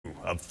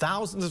of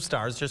thousands of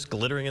stars just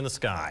glittering in the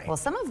sky. Well,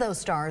 some of those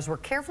stars were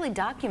carefully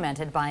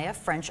documented by a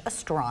French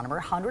astronomer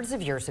hundreds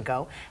of years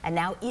ago, and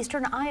now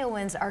Eastern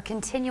Iowans are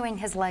continuing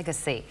his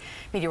legacy.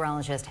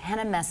 Meteorologist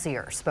Hannah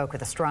Messier spoke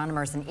with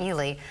astronomers in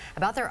Ely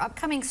about their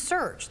upcoming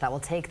search that will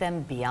take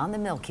them beyond the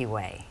Milky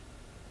Way.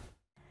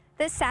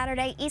 This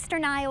Saturday,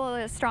 Eastern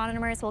Iowa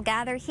astronomers will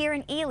gather here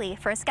in Ely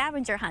for a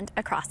scavenger hunt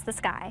across the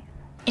sky.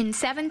 In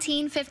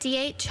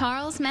 1758,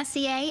 Charles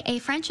Messier, a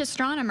French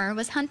astronomer,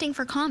 was hunting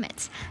for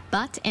comets.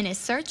 But in his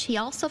search, he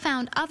also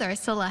found other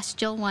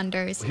celestial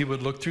wonders. He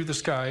would look through the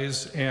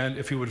skies, and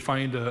if he would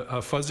find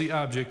a fuzzy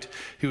object,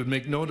 he would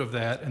make note of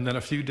that, and then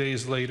a few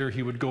days later,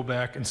 he would go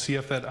back and see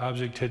if that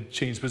object had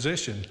changed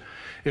position.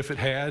 If it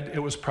had, it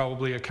was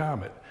probably a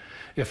comet.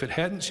 If it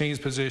hadn't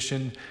changed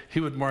position,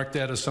 he would mark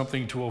that as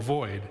something to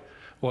avoid.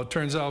 Well, it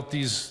turns out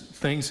these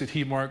things that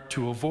he marked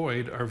to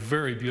avoid are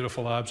very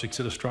beautiful objects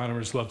that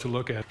astronomers love to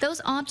look at. Those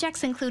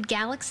objects include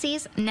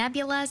galaxies,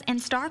 nebulas,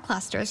 and star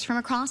clusters from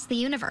across the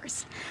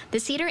universe. The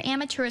Cedar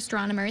Amateur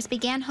Astronomers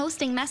began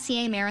hosting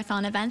Messier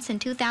Marathon events in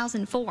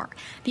 2004.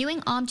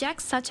 Viewing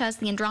objects such as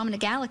the Andromeda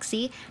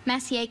Galaxy,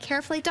 Messier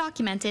carefully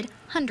documented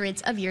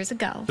hundreds of years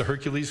ago. The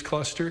Hercules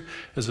cluster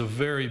is a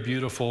very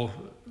beautiful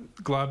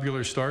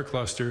globular star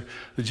cluster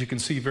that you can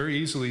see very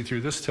easily through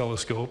this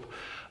telescope.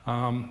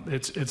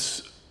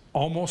 It's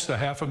almost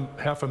half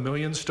a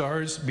million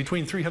stars,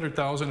 between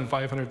 300,000 and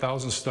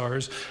 500,000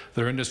 stars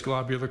that are in this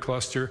globular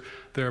cluster.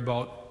 They're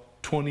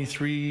about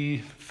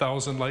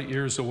 23,000 light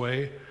years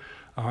away.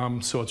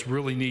 So it's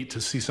really neat to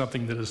see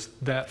something that is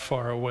that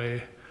far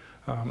away.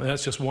 And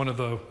that's just one of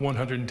the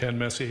 110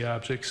 Messier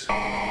objects.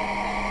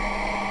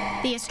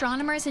 The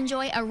astronomers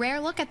enjoy a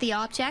rare look at the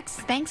objects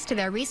thanks to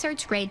their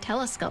research-grade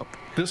telescope.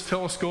 This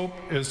telescope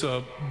is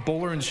a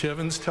Bowler and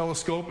Chevins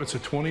telescope. It's a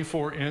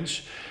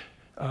 24-inch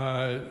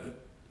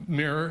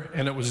mirror,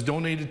 and it was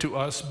donated to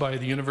us by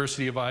the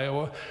University of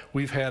Iowa.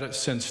 We've had it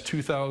since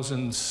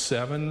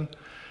 2007,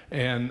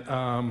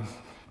 and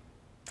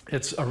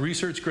it's a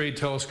research-grade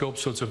telescope,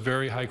 so it's a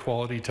very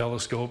high-quality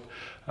telescope.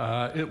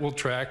 It will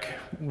track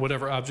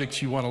whatever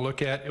objects you want to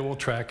look at. It will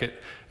track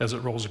it as it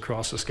rolls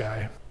across the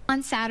sky.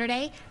 On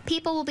Saturday,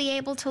 people will be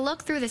able to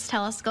look through this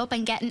telescope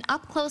and get an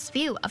up-close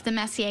view of the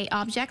Messier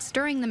objects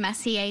during the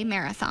Messier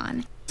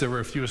Marathon. There were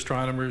a few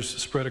astronomers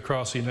spread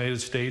across the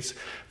United States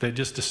that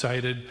just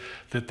decided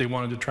that they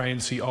wanted to try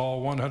and see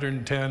all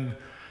 110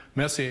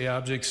 Messier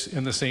objects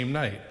in the same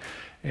night.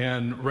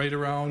 And right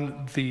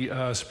around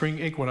the spring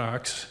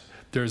equinox,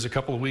 there's a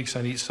couple of weeks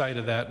on each side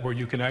of that where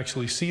you can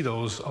actually see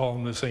those all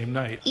in the same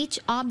night. Each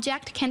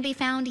object can be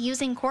found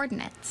using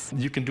coordinates.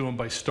 You can do them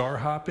by star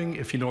hopping.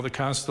 If you know the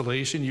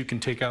constellation, you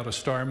can take out a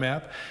star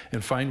map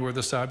and find where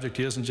this object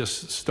is and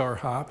just star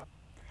hop.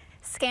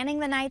 Scanning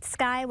the night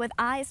sky with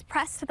eyes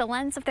pressed to the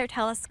lens of their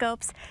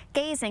telescopes,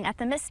 gazing at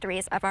the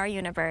mysteries of our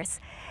universe.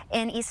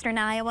 In Eastern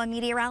Iowa,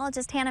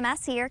 meteorologist Hannah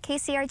Messier,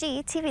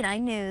 KCRG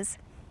TV9 News.